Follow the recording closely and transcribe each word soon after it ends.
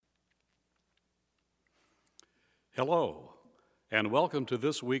Hello, and welcome to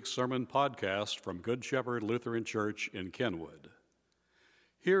this week's sermon podcast from Good Shepherd Lutheran Church in Kenwood.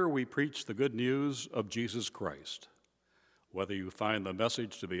 Here we preach the good news of Jesus Christ. Whether you find the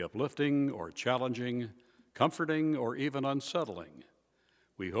message to be uplifting or challenging, comforting or even unsettling,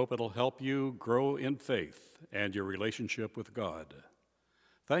 we hope it'll help you grow in faith and your relationship with God.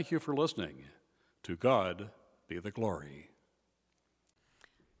 Thank you for listening. To God be the glory.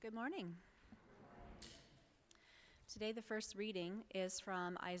 Good morning. Today the first reading is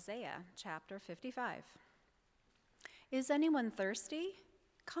from Isaiah chapter 55. Is anyone thirsty?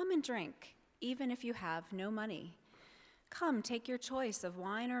 Come and drink, even if you have no money. Come, take your choice of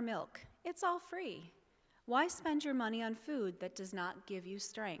wine or milk. It's all free. Why spend your money on food that does not give you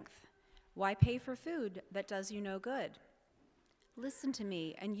strength? Why pay for food that does you no good? Listen to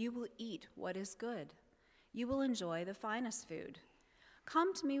me, and you will eat what is good. You will enjoy the finest food.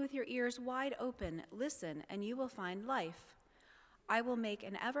 Come to me with your ears wide open, listen, and you will find life. I will make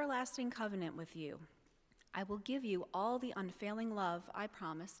an everlasting covenant with you. I will give you all the unfailing love I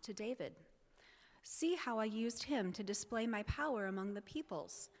promised to David. See how I used him to display my power among the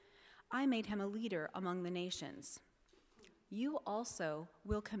peoples. I made him a leader among the nations. You also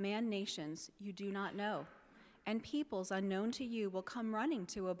will command nations you do not know, and peoples unknown to you will come running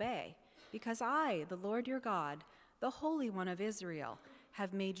to obey, because I, the Lord your God, the Holy One of Israel,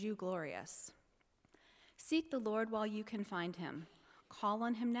 have made you glorious. Seek the Lord while you can find him. Call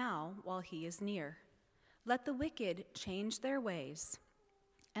on him now while he is near. Let the wicked change their ways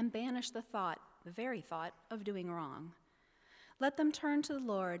and banish the very thought of doing wrong. Let them turn to the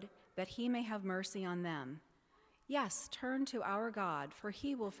Lord, that he may have mercy on them. Yes, turn to our God, for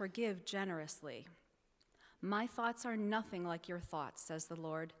he will forgive generously. My thoughts are nothing like your thoughts, says the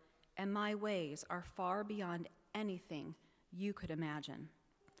Lord, and my ways are far beyond anything you could imagine.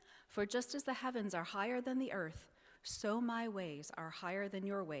 For just as the heavens are higher than the earth, so my ways are higher than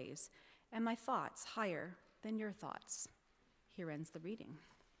your ways, and my thoughts higher than your thoughts. Here ends the reading.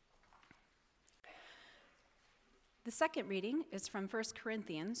 The second reading is from 1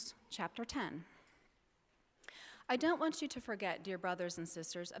 Corinthians chapter 10. I don't want you to forget, dear brothers and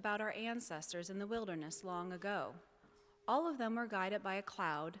sisters, about our ancestors in the wilderness long ago. All of them were guided by a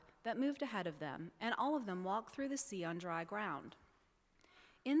cloud that moved ahead of them, and all of them walked through the sea on dry ground.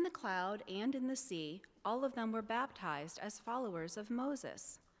 In the cloud and in the sea, all of them were baptized as followers of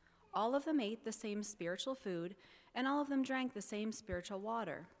Moses. All of them ate the same spiritual food, and all of them drank the same spiritual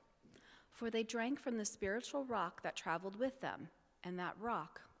water. For they drank from the spiritual rock that traveled with them, and that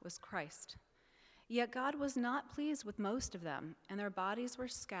rock was Christ. Yet God was not pleased with most of them, and their bodies were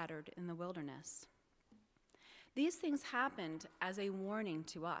scattered in the wilderness. These things happened as a warning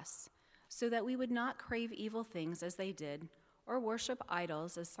to us, so that we would not crave evil things as they did, or worship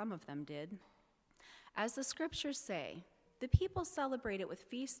idols as some of them did. As the scriptures say, the people celebrated with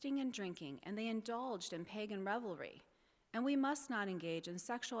feasting and drinking, and they indulged in pagan revelry. And we must not engage in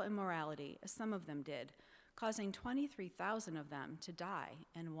sexual immorality as some of them did, causing 23,000 of them to die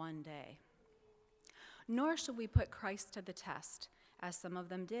in one day. Nor should we put Christ to the test, as some of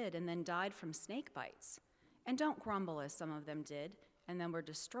them did, and then died from snake bites. And don't grumble as some of them did, and then were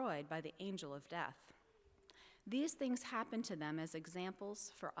destroyed by the angel of death. These things happened to them as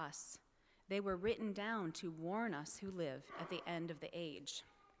examples for us. They were written down to warn us who live at the end of the age.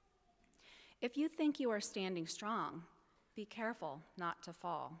 If you think you are standing strong, be careful not to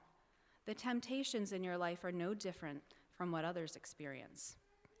fall. The temptations in your life are no different from what others experience.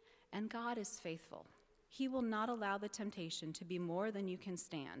 And God is faithful. He will not allow the temptation to be more than you can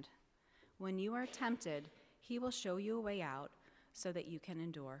stand. When you are tempted, he will show you a way out so that you can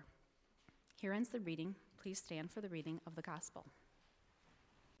endure. Here ends the reading. Please stand for the reading of the gospel.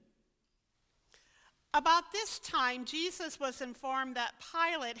 About this time, Jesus was informed that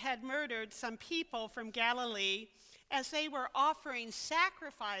Pilate had murdered some people from Galilee as they were offering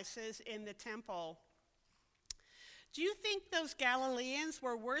sacrifices in the temple. Do you think those Galileans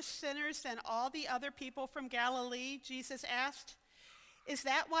were worse sinners than all the other people from Galilee? Jesus asked. Is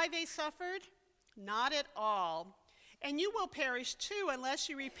that why they suffered? Not at all. And you will perish too unless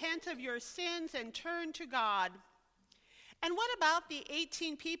you repent of your sins and turn to God. And what about the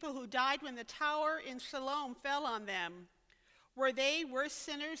 18 people who died when the tower in Siloam fell on them? Were they worse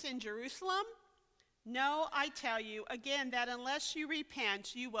sinners in Jerusalem? No, I tell you again that unless you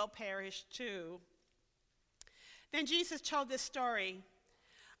repent, you will perish too. Then Jesus told this story.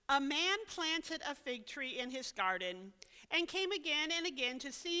 A man planted a fig tree in his garden and came again and again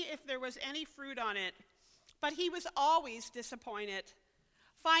to see if there was any fruit on it. But he was always disappointed.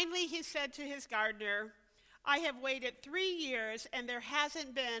 Finally, he said to his gardener, I have waited 3 years and there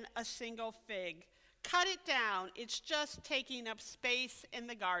hasn't been a single fig. Cut it down. It's just taking up space in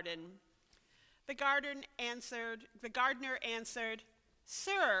the garden. The gardener answered,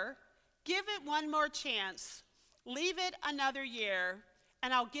 Sir, give it one more chance. Leave it another year,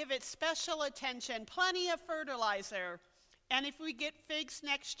 and I'll give it special attention, plenty of fertilizer. And if we get figs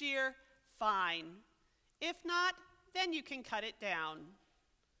next year, fine. If not, then you can cut it down.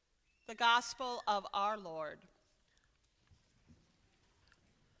 The Gospel of our Lord.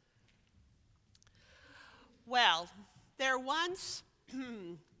 Well, there once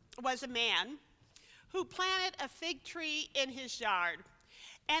was a man who planted a fig tree in his yard,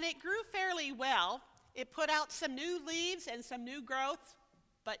 and it grew fairly well. It put out some new leaves and some new growth,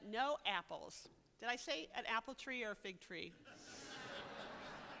 but no apples. Did I say an apple tree or a fig tree?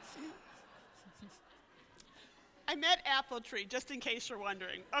 I meant apple tree, just in case you're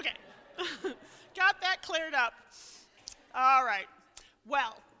wondering. Okay, got that cleared up. All right,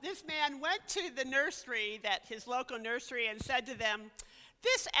 well, this man went to the nursery, his local nursery, and said to them,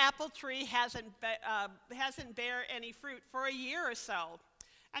 this apple tree hasn't bear any fruit for a year or so.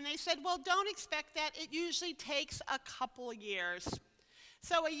 And they said, well, don't expect that. It usually takes a couple years.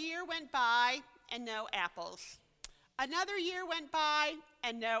 So a year went by and no apples. Another year went by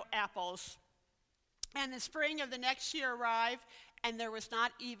and no apples. And the spring of the next year arrived and there was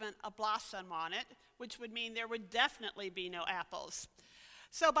not even a blossom on it, which would mean there would definitely be no apples.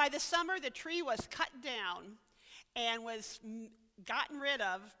 So by the summer, the tree was cut down and was gotten rid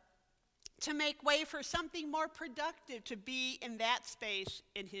of to make way for something more productive to be in that space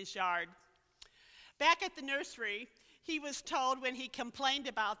in his yard. Back at the nursery, he was told when he complained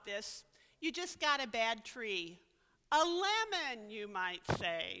about this, you just got a bad tree. A lemon, you might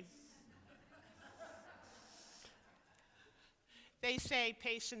say. They say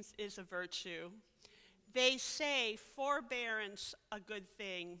patience is a virtue. They say forbearance a good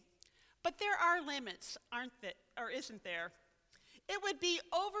thing. But there are limits, aren't there, or isn't there? It would be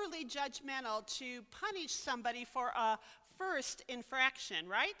overly judgmental to punish somebody for a first infraction,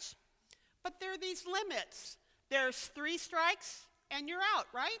 right? But there are these limits. There's 3 strikes and you're out,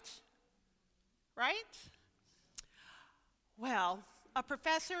 right? Right? Well, a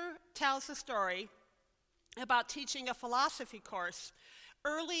professor tells a story about teaching a philosophy course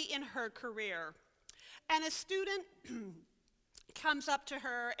early in her career. And a student comes up to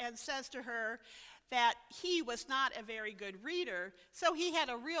her and says to her that he was not a very good reader, so he had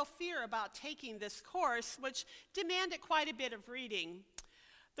a real fear about taking this course, which demanded quite a bit of reading.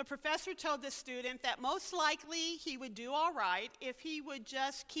 The professor told the student that most likely he would do all right if he would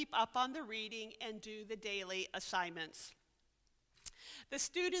just keep up on the reading and do the daily assignments. The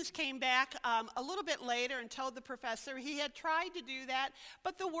students came back a little bit later and told the professor he had tried to do that,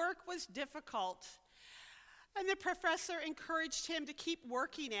 but the work was difficult. And the professor encouraged him to keep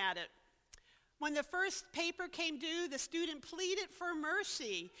working at it. When the first paper came due, the student pleaded for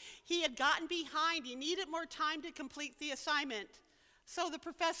mercy. He had gotten behind. He needed more time to complete the assignment. So the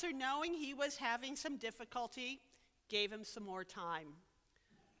professor, knowing he was having some difficulty, gave him some more time.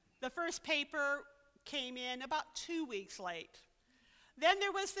 The first paper came in about 2 weeks late. Then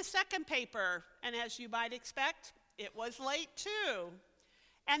there was the second paper, and as you might expect, it was late too.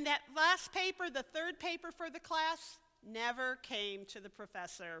 And that last paper, the third paper for the class, never came to the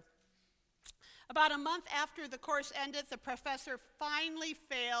professor. About a month after the course ended, the professor finally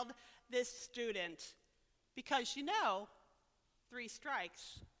failed this student because, 3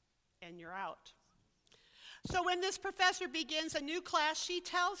 strikes and you're out. So when this professor begins a new class, she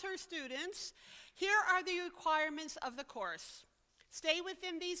tells her students, here are the requirements of the course. Stay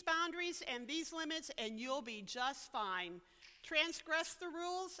within these boundaries and these limits and you'll be just fine. Transgress the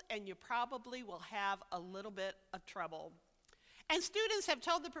rules and you probably will have a little bit of trouble. And students have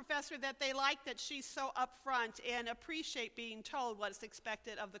told the professor that they like that she's so upfront and appreciate being told what's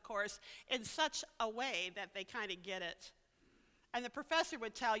expected of the course in such a way that they kind of get it. And the professor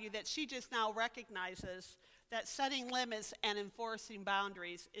would tell you that she just now recognizes that setting limits and enforcing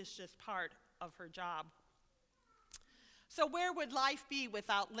boundaries is just part of her job. So where would life be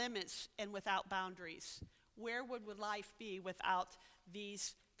without limits and without boundaries? Where would life be without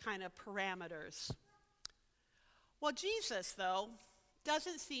these kind of parameters? Well, Jesus, though,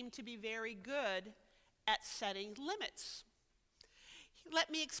 doesn't seem to be very good at setting limits. Let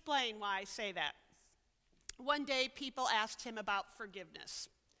me explain why I say that. One day, people asked him about forgiveness.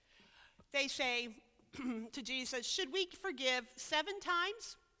 They say to Jesus, should we forgive 7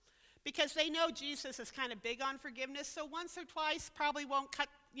 times? Because they know Jesus is kind of big on forgiveness, so once or twice probably won't cut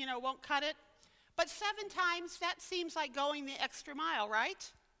it. But 7 times, that seems like going the extra mile,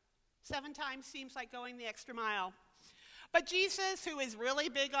 right? 7 times seems like going the extra mile. But Jesus, who is really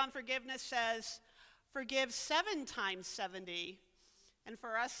big on forgiveness, says, Forgive 7 times 70. And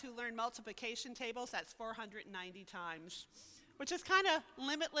for us who learn multiplication tables, that's 490 times, which is kind of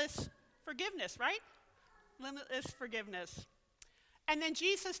limitless forgiveness, right? Limitless forgiveness. And then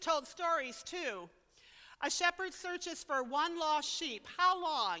Jesus told stories too. A shepherd searches for one lost sheep. How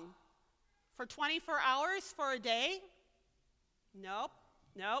long? For 24 hours? For a day? Nope.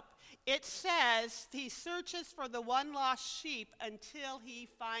 It says he searches for the one lost sheep until he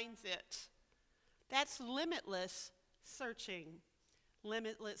finds it. That's limitless searching.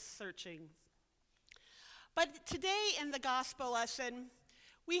 Limitless searching. But today in the gospel lesson,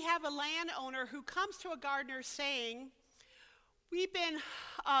 we have a landowner who comes to a gardener saying, we've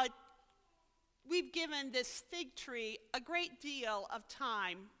given this fig tree a great deal of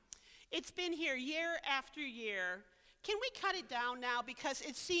time. It's been here year after year. Can we cut it down now because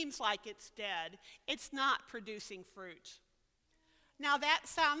it seems like it's dead? It's not producing fruit. Now that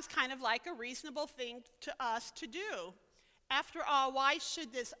sounds kind of like a reasonable thing to us to do. After all, why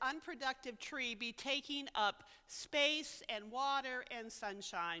should this unproductive tree be taking up space and water and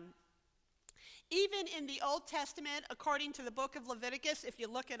sunshine? Even in the Old Testament, according to the book of Leviticus, if you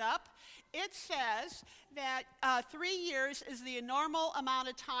look it up, it says that 3 years is the normal amount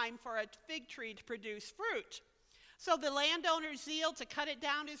of time for a fig tree to produce fruit. So the landowner's zeal to cut it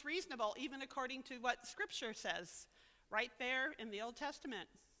down is reasonable, even according to what Scripture says, right there in the Old Testament.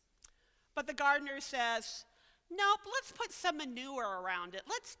 But the gardener says, nope, let's put some manure around it.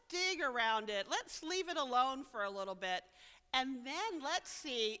 Let's dig around it. Let's leave it alone for a little bit. And then let's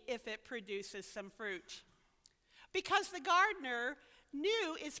see if it produces some fruit. Because the gardener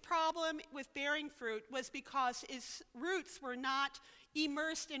knew his problem with bearing fruit was because its roots were not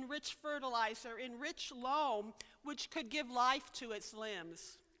immersed in rich fertilizer, in rich loam, which could give life to its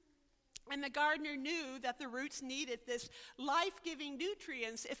limbs. And the gardener knew that the roots needed this life-giving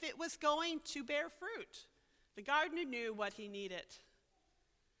nutrients if it was going to bear fruit. The gardener knew what he needed.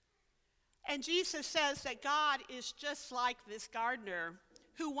 And Jesus says that God is just like this gardener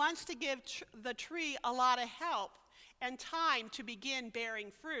who wants to give the tree a lot of help and time to begin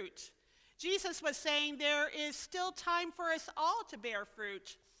bearing fruit. Jesus was saying there is still time for us all to bear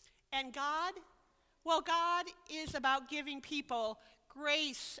fruit. And God is about giving people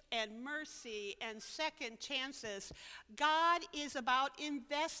grace and mercy and second chances. God is about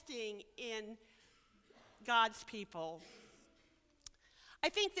investing in God's people. I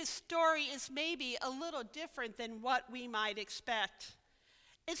think this story is maybe a little different than what we might expect.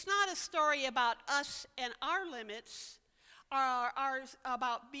 It's not a story about us and our limits, or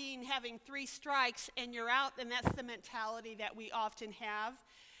about having 3 strikes and you're out, and that's the mentality that we often have.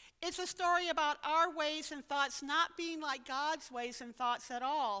 It's a story about our ways and thoughts not being like God's ways and thoughts at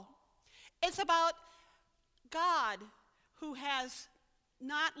all. It's about God who has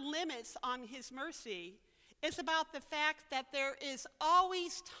not limits on his mercy. It's about the fact that there is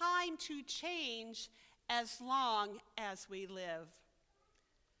always time to change as long as we live.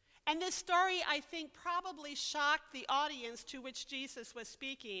 And this story, I think, probably shocked the audience to which Jesus was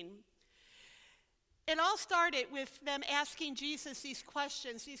speaking. It all started with them asking Jesus these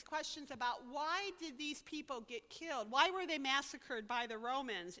questions about why did these people get killed? Why were they massacred by the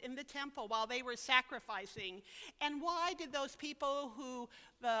Romans in the temple while they were sacrificing? And why did those people who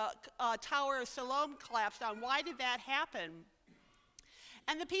the Tower of Siloam collapsed on, why did that happen?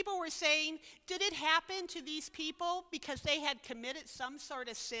 And the people were saying, did it happen to these people because they had committed some sort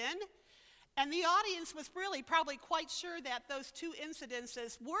of sin? And the audience was really probably quite sure that those 2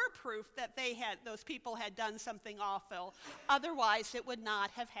 incidences were proof that those people had done something awful. Otherwise, it would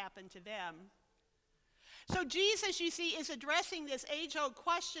not have happened to them. So Jesus, you see, is addressing this age-old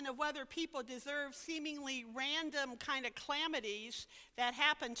question of whether people deserve seemingly random kind of calamities that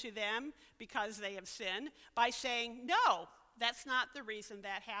happen to them because they have sinned by saying, no, that's not the reason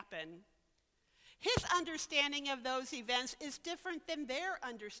that happened. His understanding of those events is different than their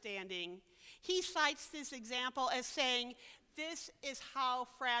understanding. He cites this example as saying, this is how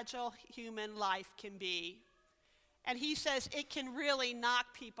fragile human life can be. And he says it can really knock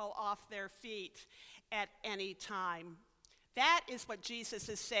people off their feet at any time. That is what Jesus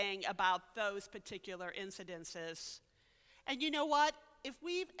is saying about those particular incidences. And you know what? If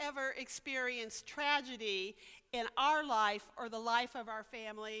we've ever experienced tragedy in our life or the life of our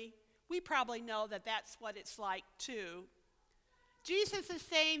family, we probably know that that's what it's like too. Jesus is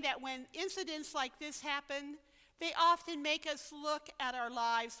saying that when incidents like this happen, they often make us look at our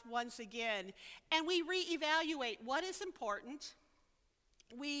lives once again, and we reevaluate what is important.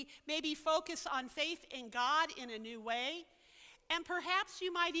 We maybe focus on faith in God in a new way, and perhaps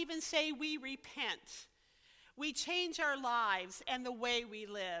you might even say we repent. We change our lives and the way we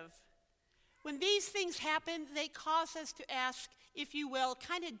live. When these things happen, they cause us to ask, if you will,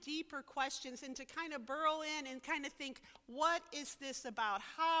 kind of deeper questions and to kind of burrow in and kind of think, what is this about?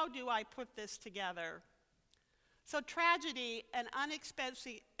 How do I put this together? So tragedy and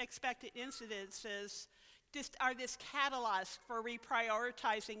unexpected incidences are this catalyst for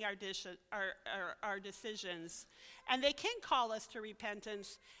reprioritizing our decisions. And they can call us to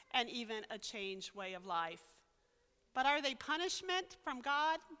repentance and even a changed way of life. But are they punishment from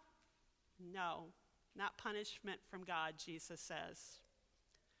God? No, not punishment from God, Jesus says.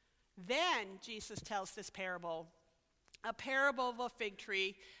 Then Jesus tells this parable, a parable of a fig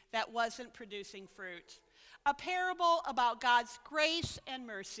tree that wasn't producing fruit. A parable about God's grace and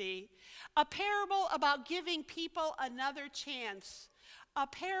mercy. A parable about giving people another chance. A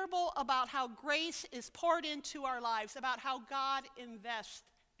parable about how grace is poured into our lives, about how God invests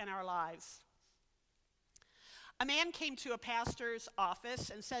in our lives. A man came to a pastor's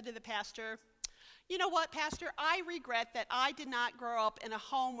office and said to the pastor, "You know what, Pastor, I regret that I did not grow up in a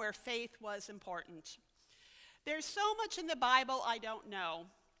home where faith was important. There's so much in the Bible I don't know.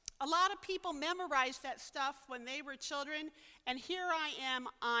 A lot of people memorized that stuff when they were children, and here I am,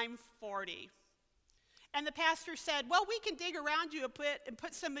 I'm 40. And the pastor said, "Well, we can dig around you a bit and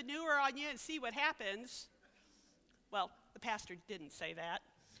put some manure on you and see what happens." Well, the pastor didn't say that.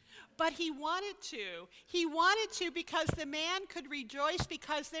 But he wanted to. He wanted to because the man could rejoice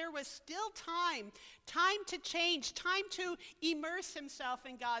because there was still time to change, time to immerse himself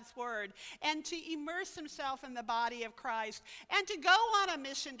in God's word, and to immerse himself in the body of Christ, and to go on a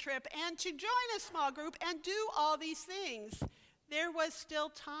mission trip, and to join a small group, and do all these things. There was still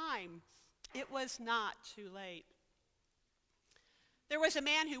time. It was not too late. There was a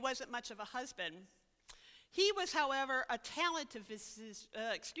man who wasn't much of a husband. He was, however, a talented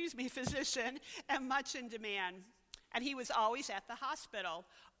physician and much in demand. And he was always at the hospital,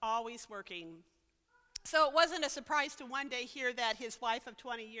 always working. So it wasn't a surprise to one day hear that his wife of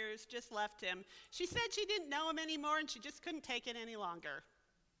 20 years just left him. She said she didn't know him anymore and she just couldn't take it any longer.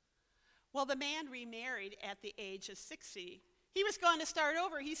 Well, the man remarried at the age of 60. He was going to start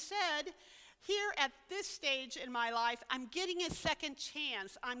over. He said, "Here at this stage in my life, I'm getting a second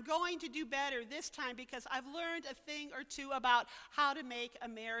chance. I'm going to do better this time because I've learned a thing or two about how to make a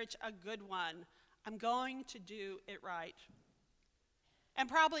marriage a good one. I'm going to do it right." And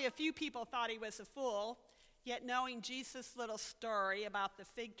probably a few people thought he was a fool, yet knowing Jesus' little story about the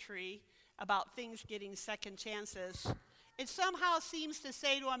fig tree, about things getting second chances, it somehow seems to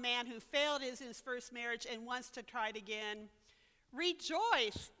say to a man who failed in his first marriage and wants to try it again,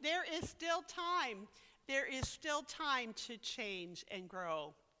 rejoice, there is still time. There is still time to change and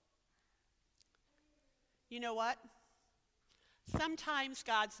grow. You know what? Sometimes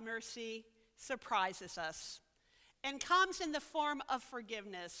God's mercy surprises us and comes in the form of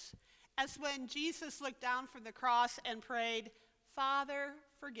forgiveness, as when Jesus looked down from the cross and prayed, "Father,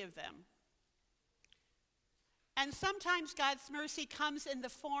 forgive them." And sometimes God's mercy comes in the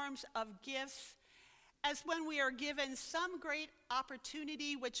forms of gifts, as when we are given some great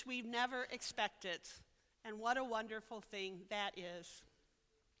opportunity which we've never expected. And what a wonderful thing that is.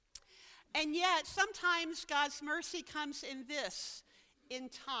 And yet, sometimes God's mercy comes in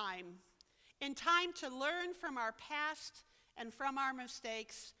time to learn from our past and from our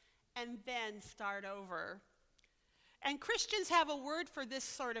mistakes, and then start over. And Christians have a word for this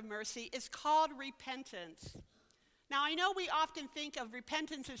sort of mercy. It's called repentance. Now, I know we often think of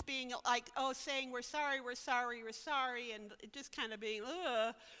repentance as being like, saying we're sorry, and it just kind of being,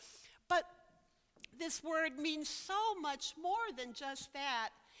 ugh. But this word means so much more than just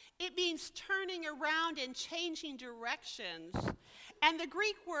that. It means turning around and changing directions. And the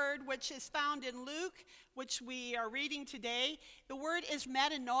Greek word, which is found in Luke, which we are reading today, the word is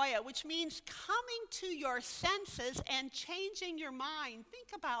metanoia, which means coming to your senses and changing your mind.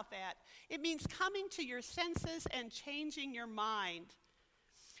 Think about that. It means coming to your senses and changing your mind.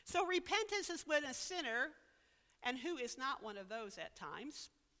 So repentance is when a sinner, and who is not one of those at times,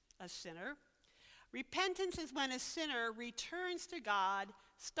 a sinner. Repentance is when a sinner returns to God,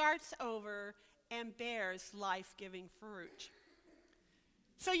 starts over, and bears life-giving fruit.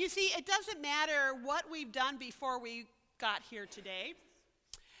 So you see, it doesn't matter what we've done before we got here today.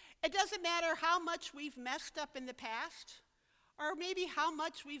 It doesn't matter how much we've messed up in the past, or maybe how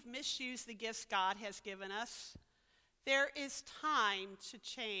much we've misused the gifts God has given us. There is time to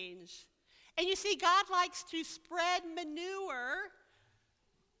change. And you see, God likes to spread manure,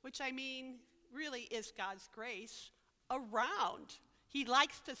 which I mean really is God's grace, around. He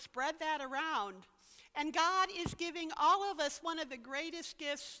likes to spread that around. And God is giving all of us one of the greatest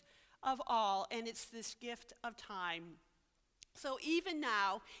gifts of all, and it's this gift of time. So even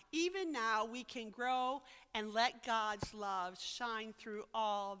now, we can grow and let God's love shine through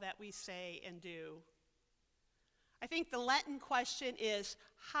all that we say and do. I think the Lenten question is,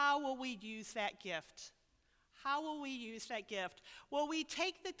 how will we use that gift? How will we use that gift? Will we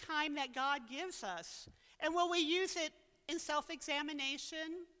take the time that God gives us? And will we use it in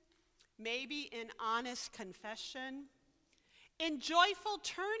self-examination? Maybe in honest confession? In joyful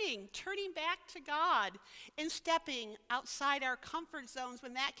turning back to God, in stepping outside our comfort zones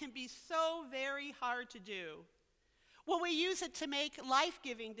when that can be so very hard to do? Will we use it to make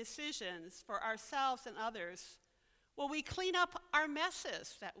life-giving decisions for ourselves and others? Will we clean up our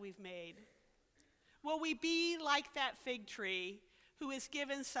messes that we've made? Will we be like that fig tree who is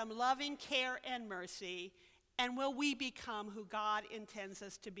given some loving care and mercy? And will we become who God intends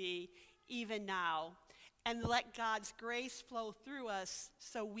us to be even now? And let God's grace flow through us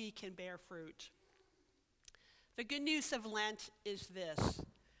so we can bear fruit. The good news of Lent is this.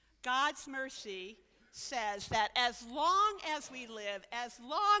 God's mercy says that as long as we live,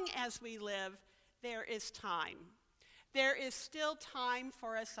 there is time. There is still time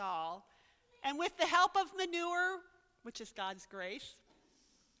for us all. And with the help of manure, which is God's grace,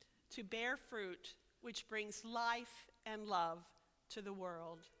 to bear fruit, which brings life and love to the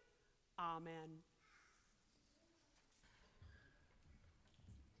world. Amen.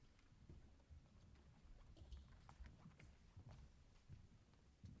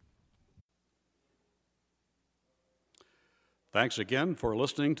 Thanks again for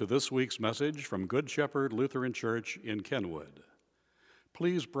listening to this week's message from Good Shepherd Lutheran Church in Kenwood.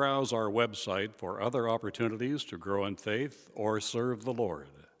 Please browse our website for other opportunities to grow in faith or serve the Lord.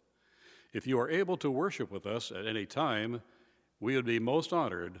 If you are able to worship with us at any time, we would be most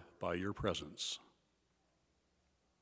honored by your presence.